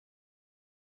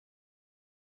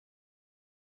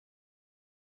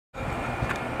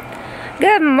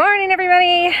Good morning,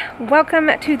 everybody. Welcome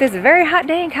to this very hot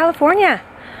day in California.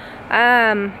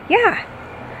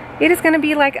 Yeah, it is going to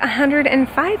be like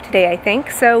 105 today, I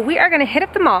think. So we are going to hit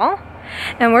up the mall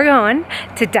and we're going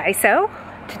to Daiso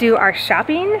to do our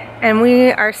shopping, and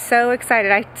we are so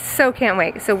excited. I so can't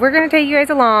wait. So we're going to take you guys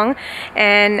along,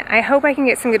 and I hope I can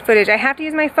get some good footage. I have to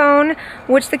use my phone,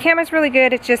 which the camera's really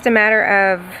good. It's just a matter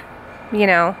of, you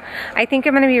know, I think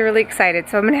I'm going to be really excited,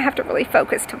 so I'm going to have to really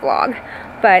focus to vlog.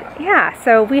 But yeah,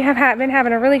 so we have been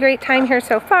having a really great time here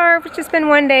so far. It's just been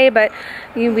one day, but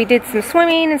we did some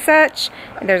swimming and such.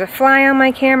 There's a fly on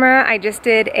my camera. I just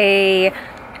did a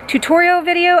tutorial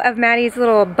video of Maddie's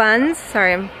little buns.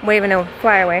 Sorry, I'm waving a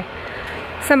fly away.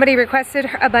 Somebody requested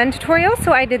a bun tutorial,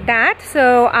 so I did that.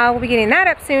 So I will be getting that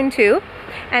up soon too.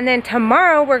 And then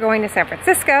tomorrow we're going to San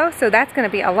Francisco, so that's going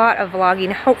to be a lot of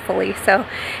vlogging, hopefully. So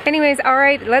anyways, all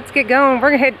right, let's get going.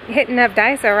 We're hitting up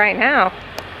Daiso right now.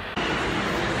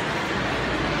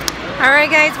 All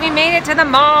right, guys, we made it to the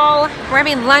mall. We're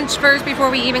having lunch first before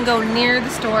we even go near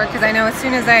the store, because I know as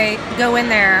soon as I go in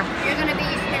there, you're gonna be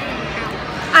spending an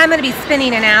hour. I'm gonna be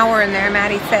spending an hour in there,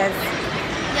 Maddie says.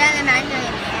 Yeah, imagine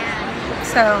it.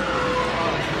 So,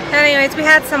 anyways, we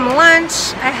had some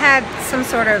lunch. I had some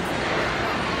sort of,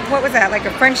 what was that, like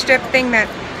a French dip thing that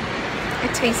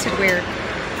it tasted weird.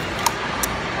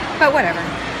 But whatever.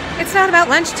 It's not about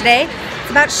lunch today.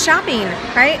 It's about shopping,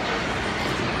 right?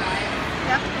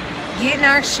 Getting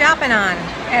our shopping on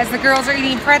as the girls are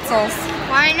eating pretzels.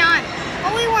 Why not?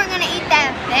 Well, we weren't gonna eat that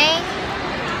thing.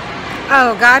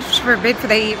 Oh, God forbid for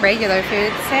they eat regular food.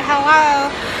 Say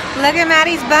hello. Look at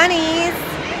Maddie's bunnies.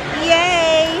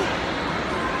 Yay.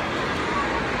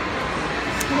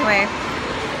 Anyway.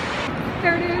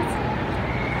 There it is.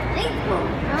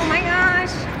 Oh my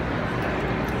gosh.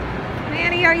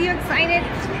 Maddie, are you excited?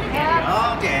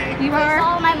 Yeah. Okay. You are?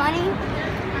 All my money?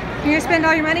 You're gonna spend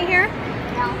all your money here?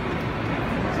 No.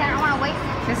 I don't want to waste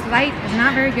it. This light is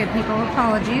not very good, people.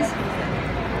 Apologies.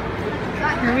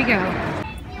 Here we go.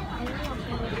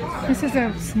 This is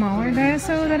a smaller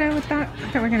Daiso that I thought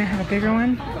we were gonna have a bigger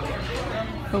one,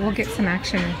 but we'll get some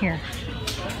action in here.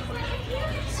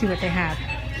 See what they have.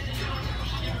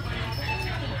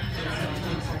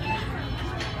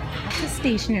 Lots of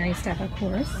stationery stuff, of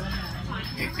course,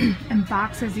 and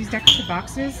boxes. These decorative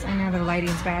boxes. I know the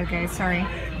lighting's bad, guys. Sorry.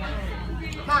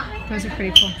 Those are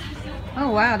pretty cool. Oh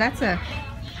wow, that's a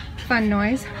fun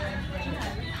noise.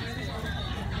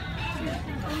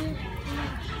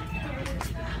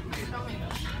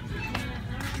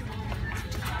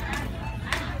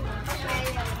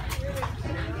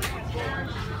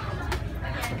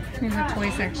 In the toy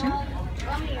section.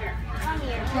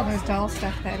 All those doll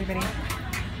stuff that everybody.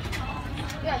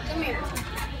 Yeah, come here.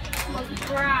 Let's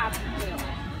grab.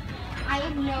 I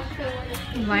have no clue what it is.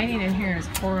 The lighting in here is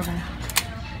horrible.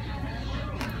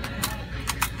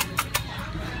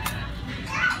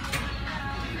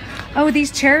 Oh,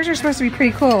 these chairs are supposed to be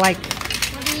pretty cool. Like,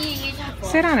 What do you use them for?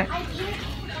 sit on it.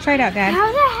 Try it out, Dad. How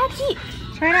the heck do you...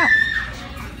 Try it out.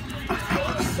 How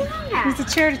do you sit on that? It's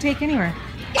a chair to take anywhere.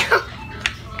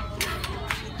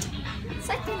 It's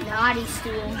like a naughty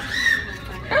stool.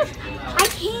 I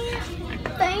can't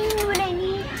find what I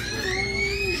need.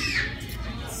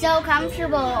 So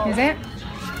comfortable. Is it?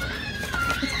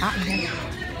 It's hot in here.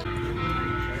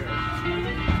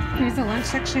 Here's the lunch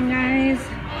section, guys.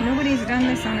 Nobody's done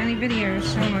this on any videos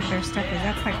showing what their stuff is.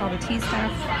 That's like all the tea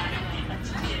stuff.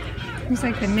 These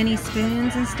like the mini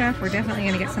spoons and stuff. We're definitely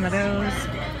going to get some of those.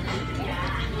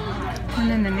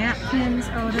 And then the napkins.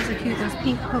 Oh, those are cute. Those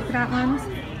pink polka dot ones.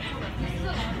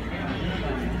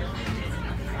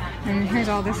 And here's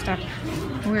all this stuff.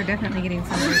 We're definitely getting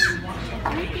some of this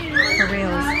for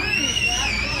reals.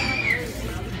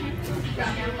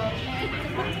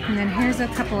 And then here's a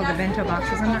couple of the bento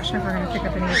boxes. I'm not sure if we're going to pick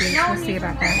up any of these. We'll see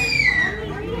about that.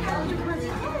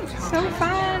 So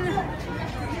fun!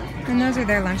 And those are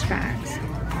their lunch bags.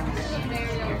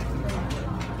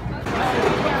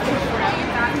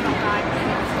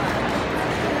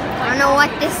 I don't know what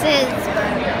this is,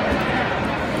 but...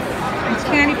 It's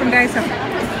candy from Daiso.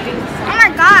 Oh my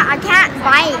god, I can't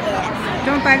bite it.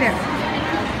 Don't bite it.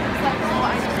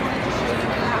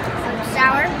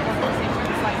 Sour?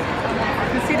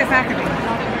 Let's see the packaging.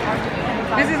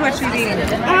 This is what she's eating.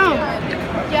 Oh.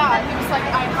 Yeah, he was like,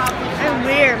 I have That's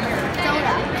weird.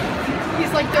 soda.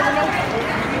 He's like, there were no.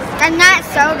 That's not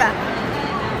soda.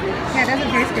 Yeah, it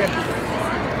doesn't taste good.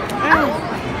 Oh.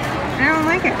 I don't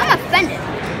like it. I'm offended.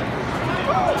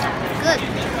 Good.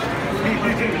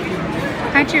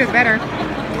 I chew is better.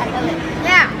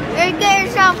 Yeah, you get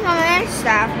yourself some of this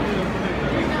stuff.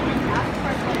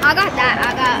 I got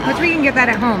that. Which we can get that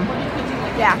at home.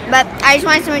 Yeah, but I just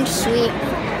want something sweet.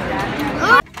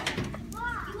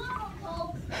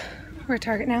 We're at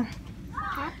Target now.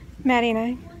 Maddie and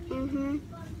I.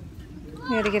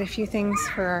 We had to get a few things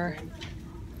for our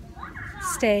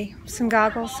stay. Some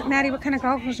goggles. Maddie, what kind of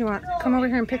goggles do you want? Come over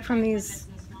here and pick from these.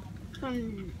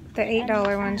 The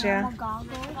 $8 ones, yeah.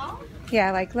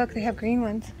 Yeah, like, look, they have green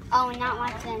ones. Oh, not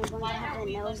like them ones that have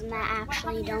the nose and that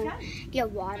actually don't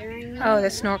get water in them. Oh, the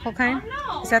snorkel kind?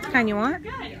 Is that the kind you want?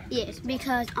 Yes,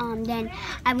 because then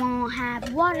I won't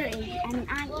have water in it and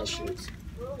eye issues.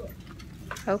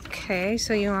 Okay,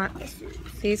 so you want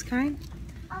these kind?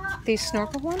 These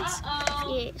snorkel ones?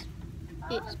 Yes.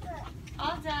 Yes.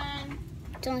 All done.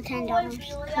 It's only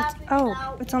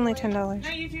 $10. It's only $10. No,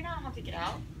 you do not have to get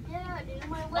out.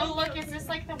 Oh, look, is this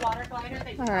like the water glider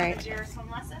that you Alright. did your swim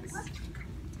lessons?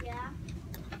 Yeah.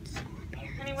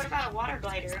 Honey, what about a water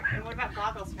glider? And what about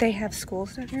goggles? They have school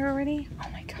stuff here already? Oh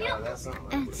my god.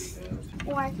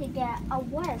 Or I could get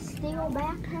a steel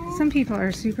backpack. Some people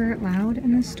are super loud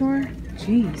in this store.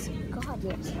 Jeez. God,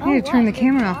 yes. I had to turn the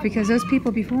camera off because those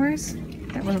people before us,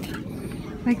 that were,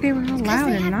 like, they were all loud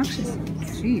and obnoxious.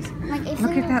 Jeez.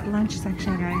 Look at that lunch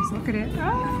section, guys. Look at it.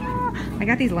 Oh, I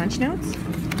got these lunch notes.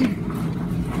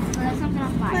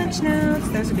 Lunch notes.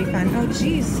 Those would be fun. Oh,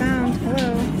 geez, sound.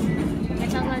 Hello.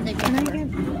 Can I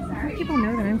get... Do people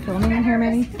know that I'm filming in here,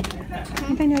 Maddie?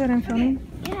 Don't they know that I'm filming?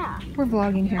 Yeah. We're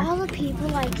vlogging here. All the people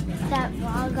like that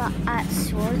vlog at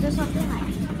stores or something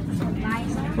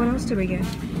like. What else did we get?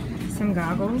 Some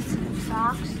goggles.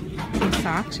 Socks. Some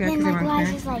socks. Yeah, because they weren't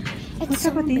Liza's there. like, What's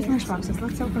up with these lunch boxes?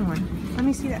 Let's open one. Let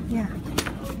me see that. Yeah.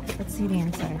 Let's see the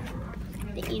inside.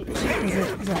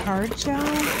 Is it hard shell?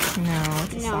 No,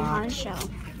 it's no soft. hard shell.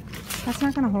 That's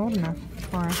not going to hold enough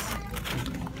for us.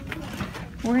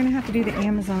 We're going to have to do the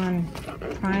Amazon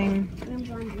Prime.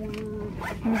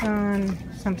 Amazon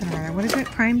something or other. What is it?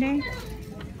 Prime Day?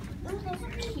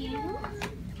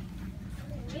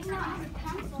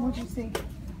 What'd you see?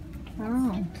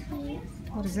 Oh.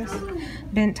 What is this?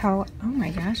 Bent towel. Oh my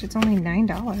gosh, it's only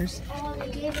 $9. Oh,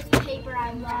 they gave us paper.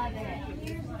 I love it.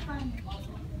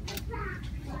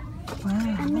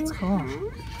 Wow, that's cool.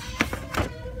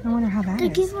 I wonder how that They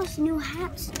is. give us new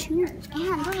hats too,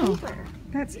 and paper.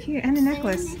 That's cute. And a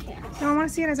necklace. No, I want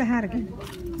to see it as a hat again.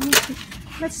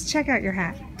 Let's check out your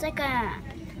hat. It's like a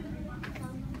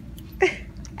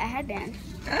headband.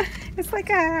 It's like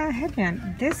a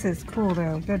headband. This is cool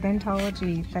though. The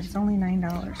Bentology. That's only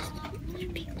 $9.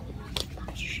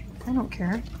 I don't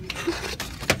care.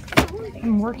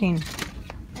 I'm working.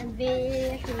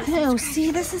 Oh, see,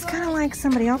 this is kind of like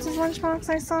somebody else's lunchbox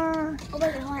I saw. Oh,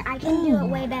 wait, hold on. I can do it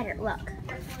way better. Look.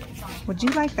 Would you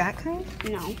like that kind?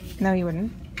 No. No, you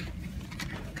wouldn't.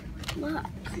 Look.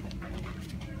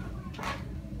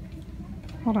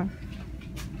 Hold on.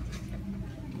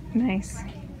 Nice.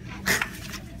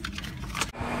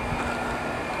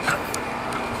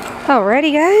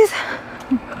 Alrighty, guys.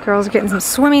 Girls are getting some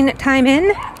swimming time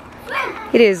in.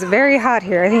 It is very hot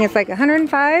here. I think it's like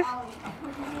 105.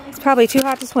 It's probably too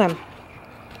hot to swim.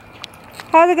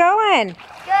 How's it going? Good.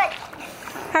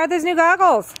 How are those new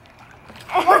goggles?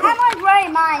 Well, I'm like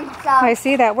wearing mine, so. I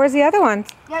see that. Where's the other ones?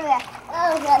 Go there.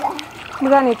 Oh, good. You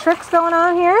got any tricks going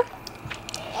on here?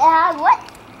 What?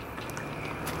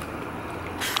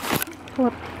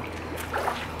 Whoop.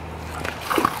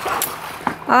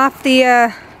 Off the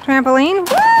trampoline.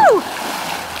 Woo!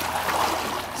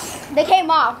 They came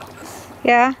off.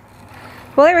 Yeah.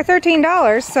 Well, they were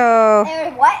 $13, so They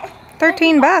were what?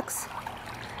 13 bucks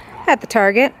at the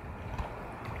Target.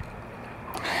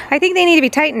 I think they need to be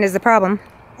tightened is the problem.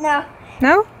 No.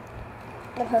 No?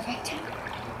 They're perfect.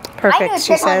 Perfect,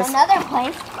 she says. On another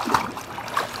place.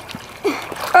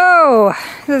 Oh,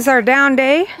 this is our down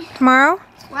day tomorrow.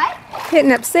 What?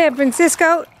 Hitting up San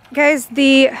Francisco. Guys,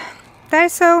 the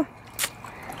Daiso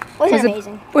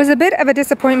was a bit of a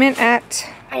disappointment at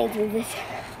I need to do this.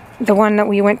 the one that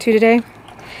we went to today.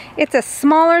 It's a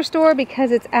smaller store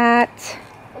because it's at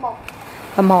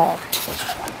a mall.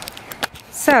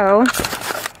 So,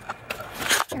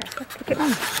 look at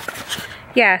me.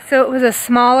 Yeah, so it was a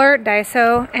smaller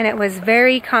Daiso and it was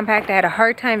very compact. I had a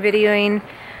hard time videoing.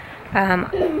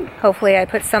 Hopefully I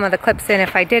put some of the clips in.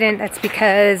 If I didn't, that's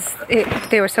because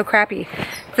they were so crappy.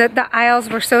 The aisles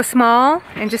were so small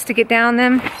and just to get down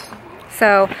them.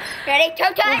 So, Ready?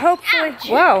 Toe touch. hopefully, Ouch.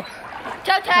 whoa.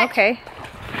 Toe touch. Okay.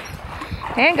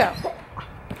 And go.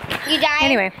 You died.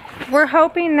 Anyway, we're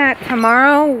hoping that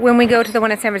tomorrow when we go to the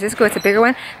one in San Francisco, it's a bigger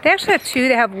one. They actually have two.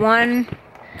 They have one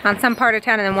on some part of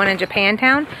town and then one in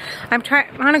Japantown. I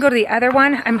want to go to the other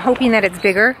one. I'm hoping that it's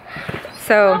bigger.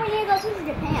 So, Oh, we need to go to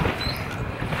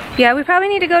Japan. Yeah, we probably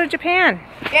need to go to Japan.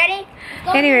 Ready?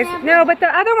 Go Anyways, to no, but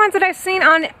the other ones that I've seen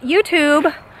on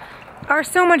YouTube are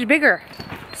so much bigger.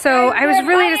 So I was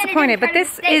really disappointed. But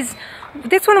this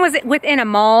one was within a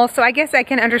mall, so I guess I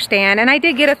can understand. And I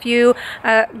did get a few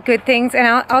good things, and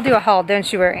I'll do a haul.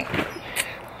 Don't you worry.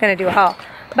 Gonna do a haul.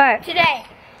 But today.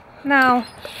 no.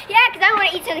 Yeah, because I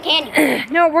want to eat some of the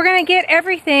candy. No, we're gonna get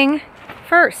everything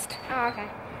first. Oh, okay.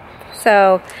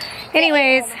 So,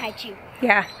 anyways,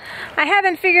 yeah. I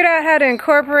haven't figured out how to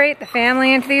incorporate the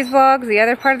family into these vlogs, the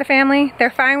other part of the family.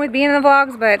 They're fine with being in the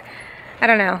vlogs, but I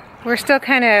don't know. We're still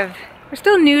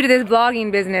new to this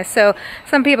vlogging business, so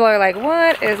some people are like,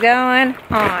 what is going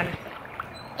on?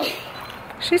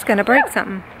 She's gonna break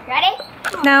something. Ready?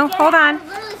 No, hold on.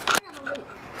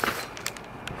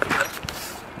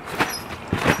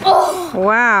 Oh,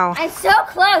 wow. I'm so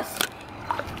close.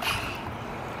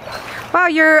 Wow,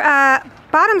 your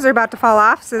bottoms are about to fall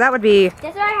off, so that would be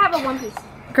That's why I have a one piece.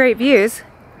 great views.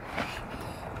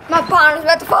 My bottom's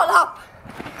about to fall off.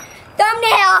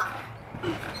 Thumbnail.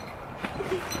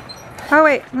 Oh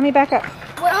wait, let me back up.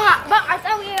 But I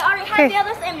thought we already had the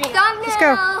other thumbnail. Let's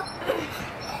go.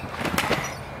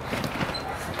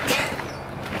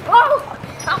 Oh.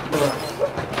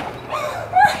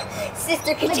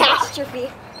 Sister catastrophe.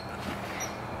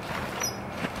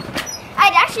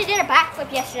 I actually did a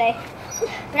backflip yesterday, but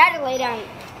I had to lay down.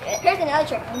 Here's another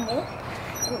trick.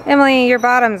 Emily, your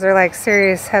bottoms are like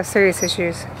have serious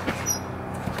issues.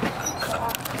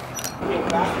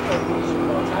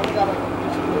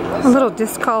 A little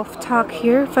disc golf talk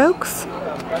here, folks.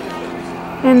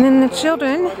 And then the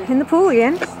children in the pool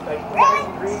again. It's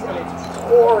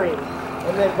pouring.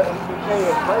 And then but you pay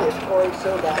and play, it's pouring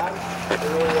so bad. They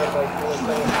really have like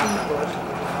playing half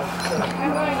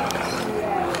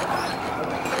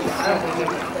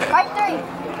Right, 3.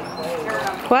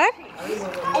 What? I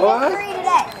did 3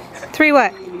 today. 3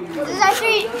 what? This is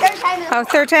actually third time in the Oh,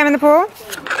 third time in the pool?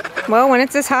 Well, when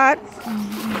it's this hot.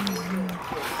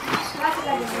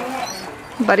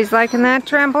 Buddy's liking that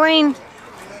trampoline.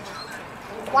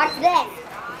 Watch this.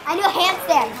 I do a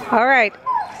handstand. All right.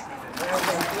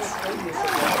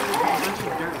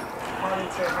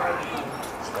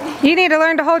 You need to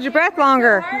learn to hold your breath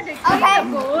longer. Okay. Ready?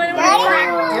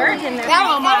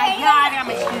 Oh my God, I'm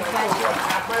a huge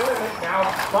now,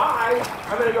 bye.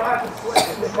 I'm going to go have to switch.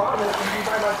 If they bother, and be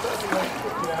by myself,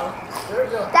 there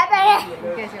you go. That better.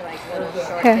 You guys are like little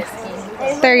short Okay.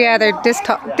 They're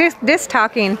disc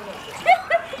talking.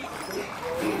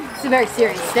 It's a very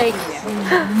serious thing.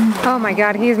 Oh my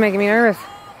God, he's making me nervous.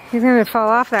 He's gonna fall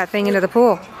off that thing into the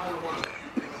pool.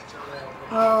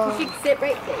 You should sit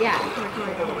right there. Yeah.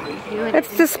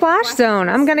 It's the splash zone.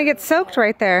 I'm gonna get soaked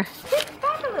right there.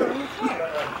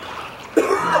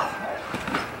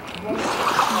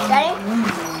 Ready?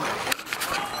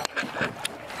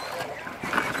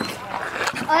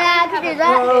 Oh yeah, I can do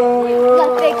that. You got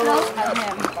fake nose.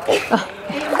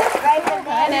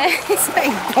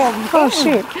 Oh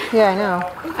shoot. Yeah, I know.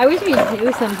 I wish we'd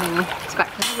do something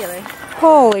spectacular.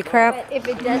 Holy crap. But if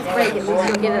it does break, at least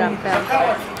we'll get it on film.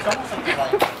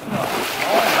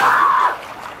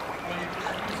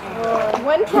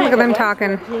 One time Look at them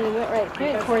talking. He went right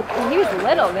through it. He was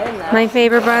little then, though. My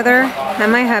favorite brother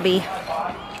and my hubby.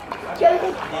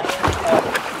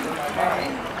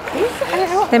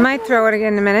 They might throw it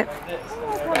again in a minute.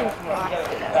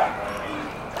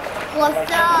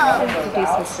 What's up? Do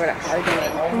some sort of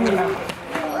hardening.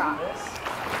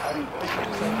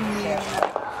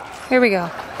 Here we go.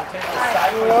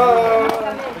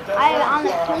 I'm on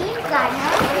the clean side,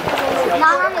 huh?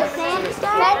 Not on the sand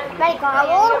side? Ready, Carl?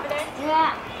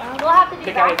 Yeah. We'll have to do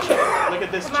that. Look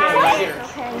at this chain right here.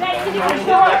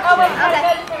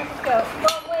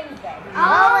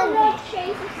 Oh, and the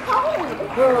chase is cold.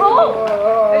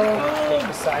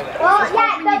 Well, yeah,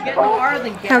 that's cold.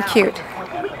 How cute.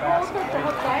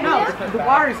 No, the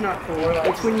water's not cold.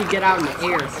 It's when you get out in the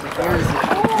air.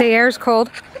 The air's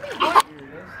cold.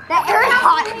 The air is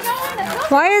hot.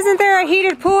 Why isn't there a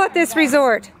heated pool at this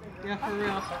resort? Yeah, for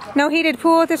real. No heated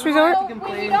pool at this resort?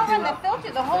 When you don't run the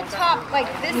filter, the whole top, like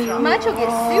this much will get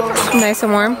super cold. Nice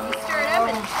and warm. Stir it up,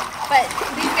 but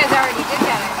these guys already did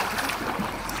that.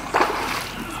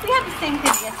 We had the same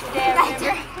thing yesterday.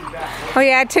 Oh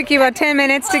yeah, it took you about 10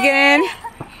 minutes to get in.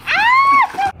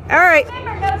 All right,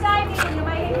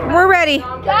 we're ready.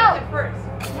 Go.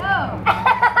 No.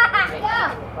 Go.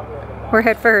 We're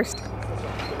head first.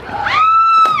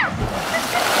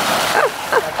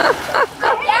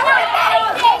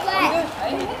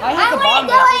 I want to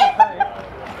do it.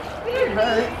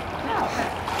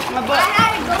 I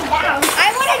had to go down. I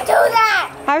want to do that.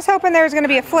 I was hoping there was going to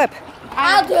be a flip.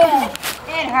 I'll do it.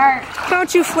 It hurt.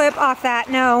 Don't you flip off that,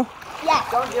 no. Yes.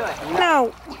 Don't do it.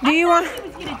 No. Do you want? He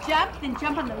was gonna jump, then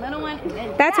jump on the little one, and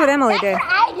then. That's what Emily did.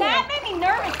 That made me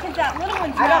nervous because that little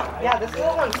one's not. Yeah, this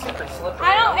little one's super slippery.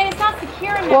 I don't, and it's not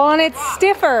secure enough. Well, and it's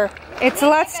stiffer. It's a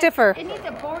lot stiffer. It needs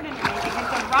a board in it. It's a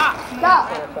rock. Go.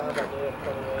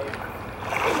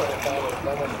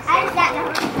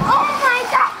 Oh my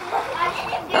God.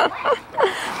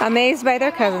 Amazed by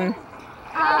their cousin.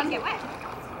 Get wet.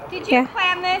 Did you Yeah.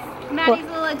 plan this? Maddie's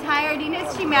little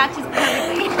attire-diness, she matches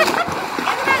perfectly. Isn't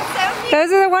that so cute?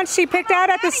 Those are the ones she picked out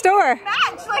at the store.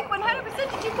 Match, like 100%.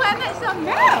 Did you plan that yourself?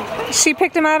 No. She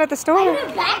picked them out at the store.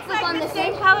 It's like the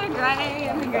same color, gray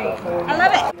and green. I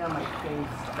love it.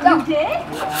 You did?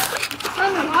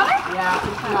 On the water? Yeah.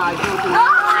 No, I don't do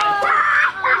Oh my God.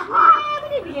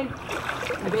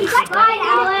 Bye,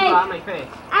 Emily. on my face.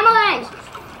 Emily.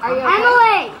 Are you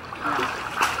Emily.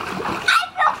 I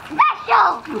feel special.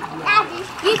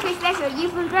 You feel special. You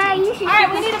feel great. You should.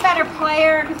 Alright, we need a better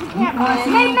player because we can't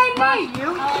win. Me. You?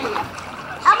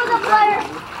 I'm a good player.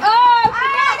 Oh, she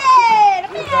got it!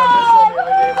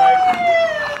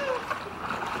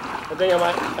 I think I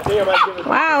might give it.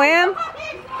 Wow, Em.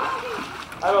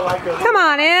 I don't like it. Come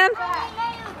on, Em.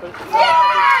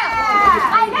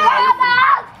 Yeah! I know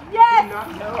about. Yes!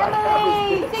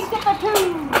 Emily! Sing to the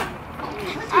tune!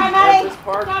 Alright, Maddie. This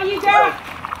part, Go, you girl!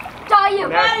 Saw you.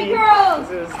 Maddie, girls!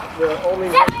 This is the only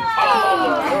one. Emily.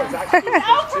 No, it's actually Oh,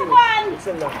 for one! it's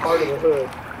in the heart of the hood.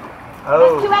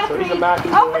 That's 2 out So of he's 3. a Mackie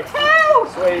Oh, boy. for 2!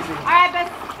 Swayze. Alright, best.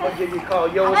 What did you call?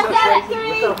 Yo, what's up, Let's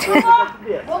Swayze? go, What's up, three. Swayze?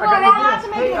 Yes. Well, I got now this. have to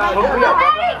make Hey, it hurry like up.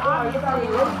 Ready? Oh, you got me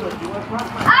ready for it. You want to run? Oh,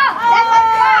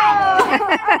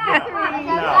 that's right.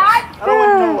 No. I don't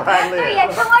want to know where I Three, live. and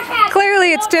two more cats.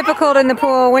 Clearly, it's difficult in the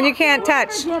pool when you can't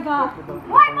touch. One more.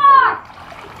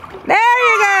 There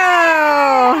you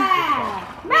go.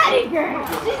 Maddie, girl!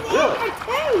 She's in for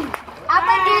 2! I'm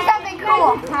going to do something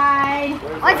cool. Tied.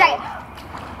 1 second.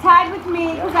 Tied with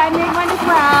me because I made one as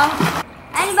well.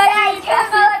 Anybody need to do this?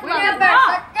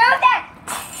 Let's do this.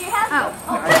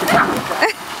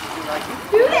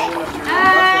 Do this!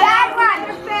 Bad one.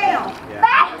 Fail.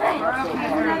 Bad one.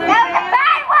 That was a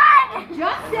bad one.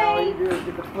 Just say, You do is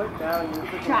get the foot down. You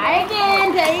put the try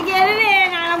again till you get it in.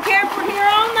 I don't care if we're here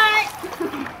all night.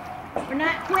 We're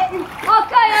not quitting.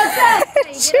 Okay.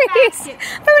 Jeez.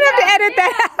 I'm going to have to edit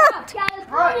that out.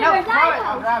 Throw it. No, throw it.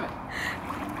 I'll grab it.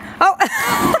 Oh.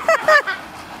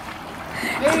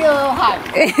 Maybe a little high.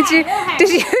 Did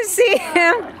you see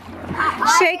him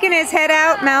shaking his head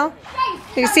out, Mel?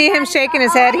 You see him shaking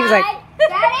his head? He was like,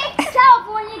 Daddy,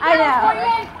 California, and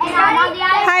I'm on the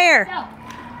island. higher.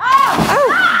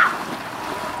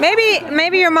 Oh.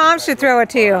 Maybe your mom should throw it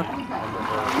to you.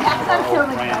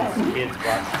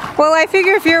 Well, I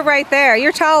figure if you're right there,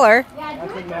 you're taller. I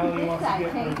think Natalie wants to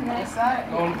get going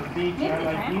to the beach. And I'm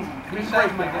like, he's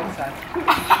breaking my good side.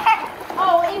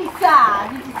 Oh,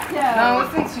 inside. No, this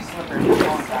thing's too slippery.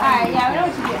 Alright, yeah, we don't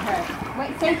want you to get hurt.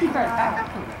 Wait, safety first.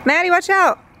 Maddie, watch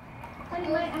out.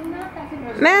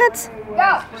 Matt.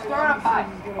 Go. Just throw it up high.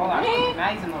 Hold on.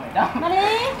 Maddie's in the way. No.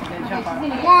 Then jump on. 1,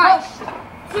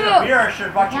 2. Beer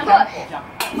should watch your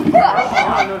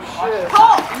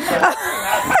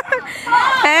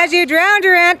As you drowned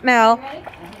your Aunt Mel.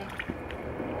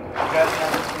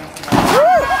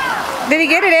 Did he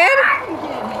get it in?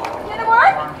 Did it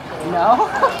work? No.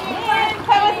 And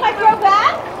can I throw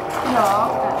back?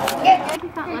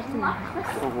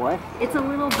 What? It's a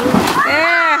little bit.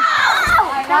 Yeah.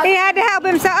 He had to help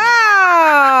himself.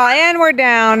 Oh, and we're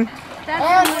down.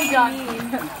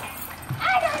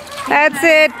 That's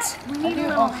it.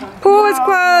 Pool is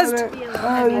closed.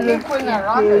 You're putting that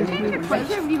rock in.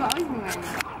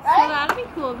 So that'll be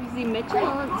cool if you see Mitchell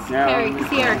and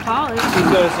Sierra College.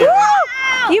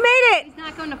 Woo! You made it. He's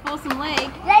not going to Folsom Lake.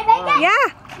 They make it. Yeah.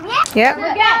 Yep.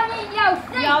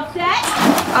 Y'all set?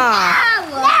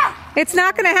 Ah. It's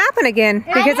not going to happen again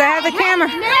because I have the camera.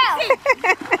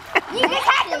 You just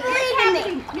have to believe in me.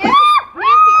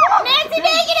 Nancy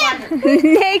negative.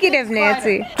 Negative,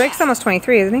 Nancy. Drake's almost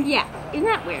 23, isn't he? Yeah. Isn't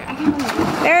that weird? I can't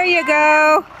believe There you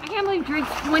go. I can't believe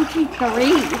Drake's 23.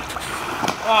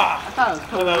 I thought it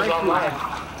was That was on mine.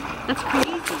 That's crazy.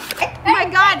 Oh my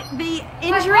God, the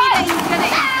injury that he's going to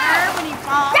incur when he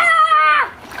falls.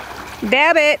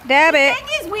 Dab it. Dab it. The thing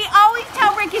is, we always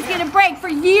tell Rick he's going to break for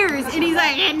years, and he's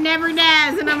like, it never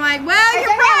does. And I'm like, well, you're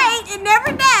right, it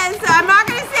never does, so I'm not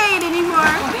going to say it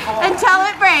anymore until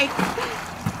it breaks.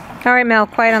 All right, Mel,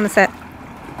 quiet on the set.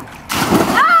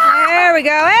 There we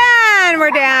go, and we're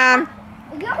down.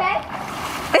 Are you okay?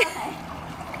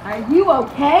 Are you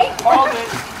okay? Hold it.